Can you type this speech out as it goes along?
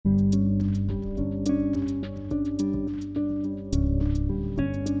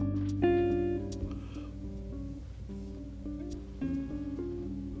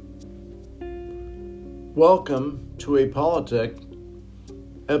Welcome to A Politic,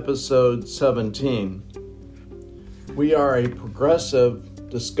 episode 17. We are a progressive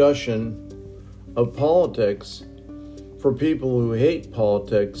discussion of politics for people who hate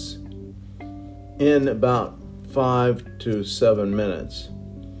politics in about 5 to 7 minutes.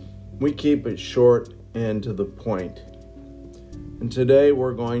 We keep it short and to the point. And today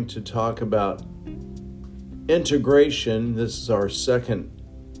we're going to talk about integration. This is our second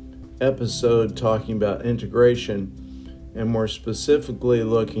episode talking about integration, and more specifically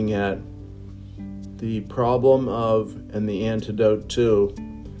looking at the problem of and the antidote to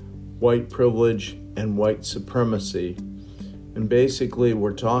white privilege and white supremacy. And basically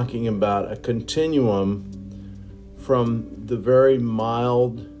we're talking about a continuum from the very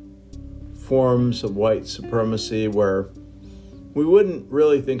mild forms of white supremacy where we wouldn't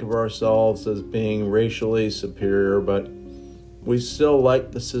really think of ourselves as being racially superior, but we still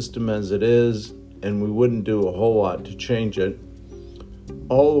like the system as it is, and we wouldn't do a whole lot to change it,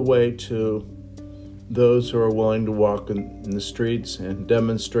 all the way to those who are willing to walk in the streets and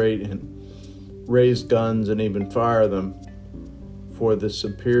demonstrate and raise guns and even fire them for the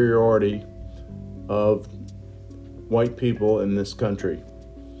superiority of white people in this country.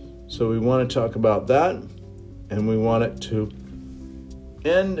 So we want to talk about that, and we want it to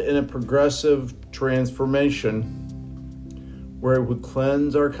end in a progressive transformation where we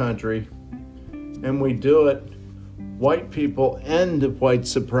cleanse our country, and we do it. White people end white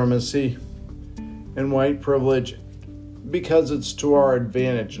supremacy and white privilege because it's to our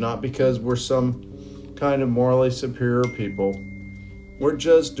advantage, not because we're some kind of morally superior people. We're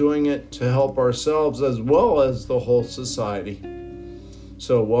just doing it to help ourselves as well as the whole society.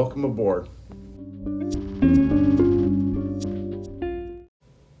 So welcome aboard.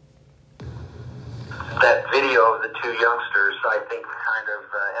 That video of the two youngsters, I think, kind of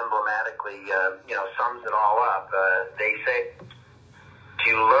emblematically, sums it all up. They say,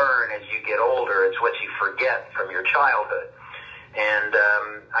 you learn as you get older. It's what you forget from your childhood. And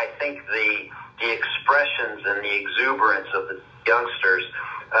I think the expressions and the exuberance of the youngsters,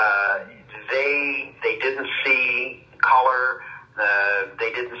 they didn't see color.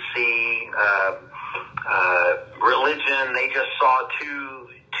 They didn't see religion. They just saw two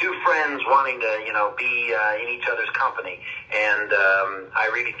friends wanting to, be in each other's company. And I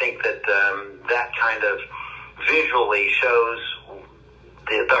really think that that kind of visually shows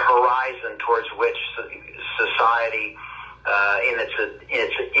the horizon towards which society, in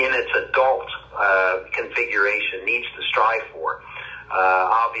its adult configuration, needs to strive for.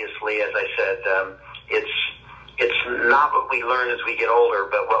 Obviously, as I said, it's not what we learn as we get older,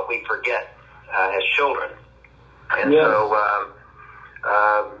 but what we forget as children. And yes.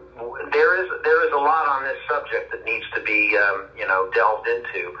 There is a lot on this subject that needs to be delved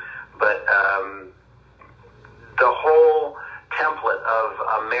into, but the whole template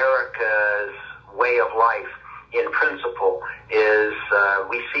of America's way of life, in principle, is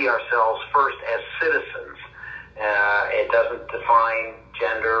we see ourselves first as citizens. It doesn't define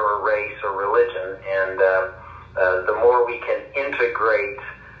gender or race or religion, and the more we can integrate,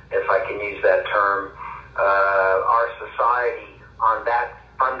 if I can use that term, our society on that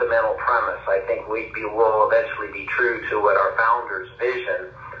fundamental premise, I think will eventually be true to what our founders' vision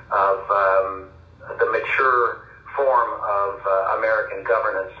of the mature form of American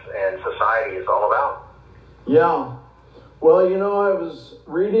governance and society is all about. Yeah. Well, I was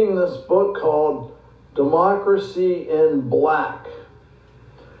reading this book called Democracy in Black: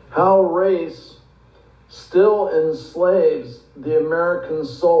 How Race Still Enslaves the American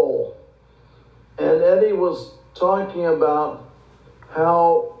Soul. And Eddie was talking about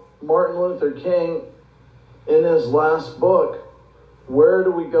how Martin Luther King, in his last book, Where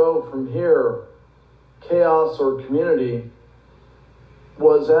Do We Go From Here? Chaos or Community,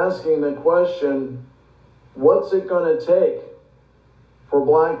 was asking the question, what's it going to take for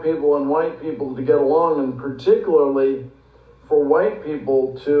black people and white people to get along, and particularly for white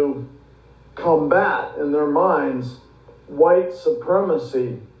people to combat in their minds white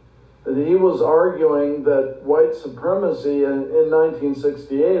supremacy? That he was arguing that white supremacy in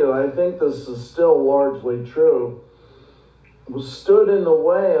 1968, and I think this is still largely true, stood in the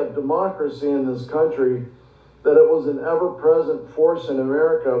way of democracy in this country, that it was an ever-present force in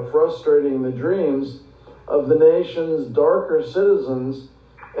America frustrating the dreams of the nation's darker citizens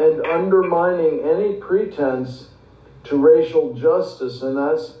and undermining any pretense to racial justice. And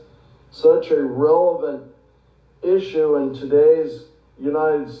that's such a relevant issue in today's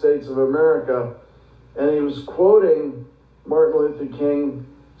United States of America. And he was quoting Martin Luther King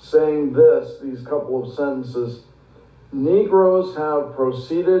saying these couple of sentences: Negroes have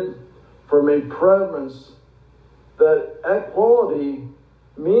proceeded from a premise that equality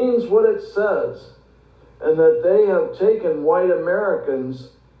means what it says, and that they have taken white Americans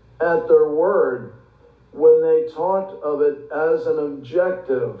at their word when they talked of it as an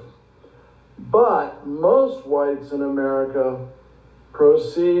objective. But most whites in America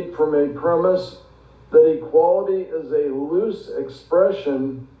proceed from a premise that equality is a loose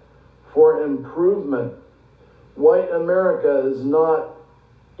expression for improvement. White America is not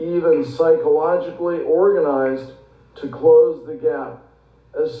even psychologically organized to close the gap.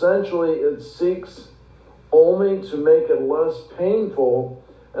 Essentially, it seeks only to make it less painful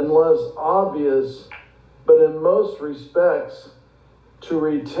and less obvious, but in most respects, to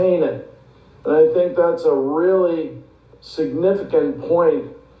retain it. And I think that's a really significant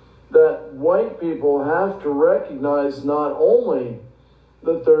point, that white people have to recognize not only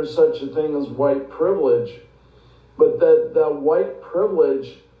that there's such a thing as white privilege, but that white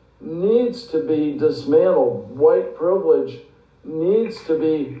privilege needs to be dismantled. White privilege needs to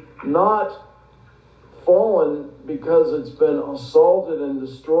be not fallen because it's been assaulted and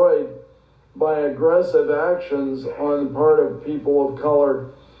destroyed by aggressive actions on the part of people of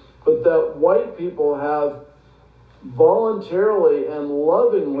color, but that white people have voluntarily and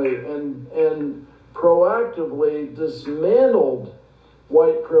lovingly and proactively dismantled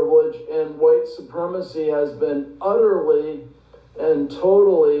white privilege, and white supremacy has been utterly and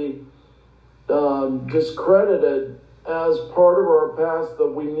totally discredited as part of our past that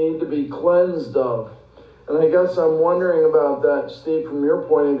we need to be cleansed of. And I guess I'm wondering about that, Steve, from your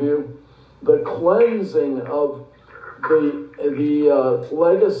point of view, the cleansing of the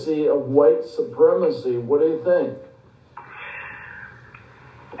legacy of white supremacy. What do you think?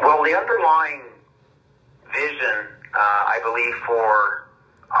 Well, the underlying vision, I believe, for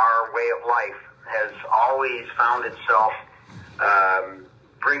our way of life has always found itself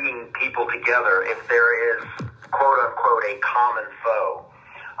bringing people together if there is, quote-unquote, a common foe.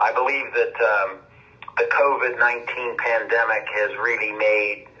 I believe that the COVID-19 pandemic has really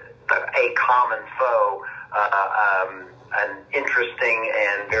made a common foe an interesting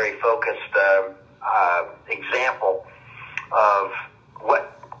and very focused example of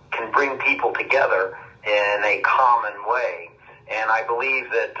what can bring people together in a common way. And I believe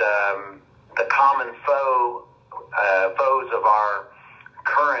that the common foes of our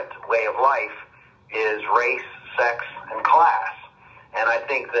current way of life is race, sex, and class. And I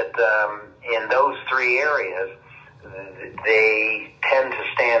think that in those three areas, they tend to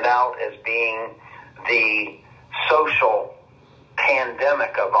stand out as being the social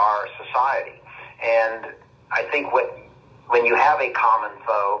pandemic of our society. And I think when you have a common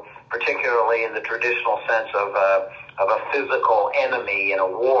foe, particularly in the traditional sense of a physical enemy in a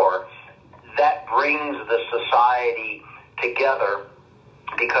war, that brings the society together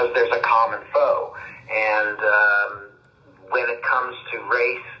because there's a common foe. And when it comes to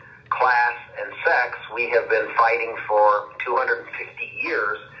race, class, and sex, we have been fighting for 250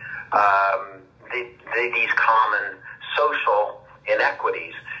 years these common social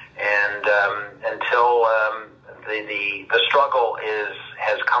inequities. And until the struggle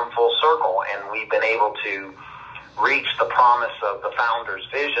has come full circle, and we've been able to reach the promise of the founders'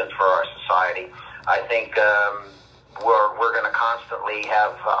 vision for our society, I think we're going to constantly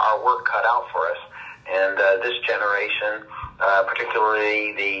have our work cut out for us. And this generation,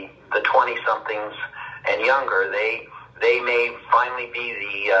 particularly the 20-somethings and younger, they may finally be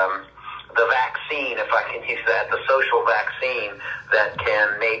the vaccine, if I can use that, the social vaccine that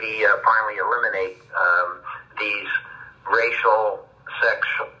can maybe finally eliminate these racial, sex,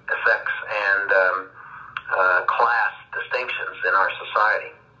 and class distinctions in our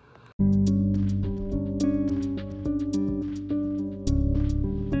society.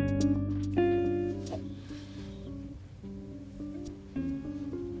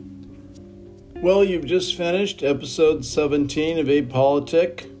 Well, you've just finished episode 17 of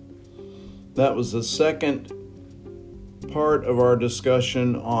Apolitic. That was the second part of our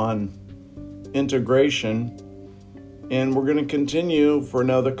discussion on integration, and we're going to continue for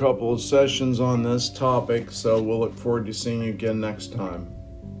another couple of sessions on this topic, so we'll look forward to seeing you again next time.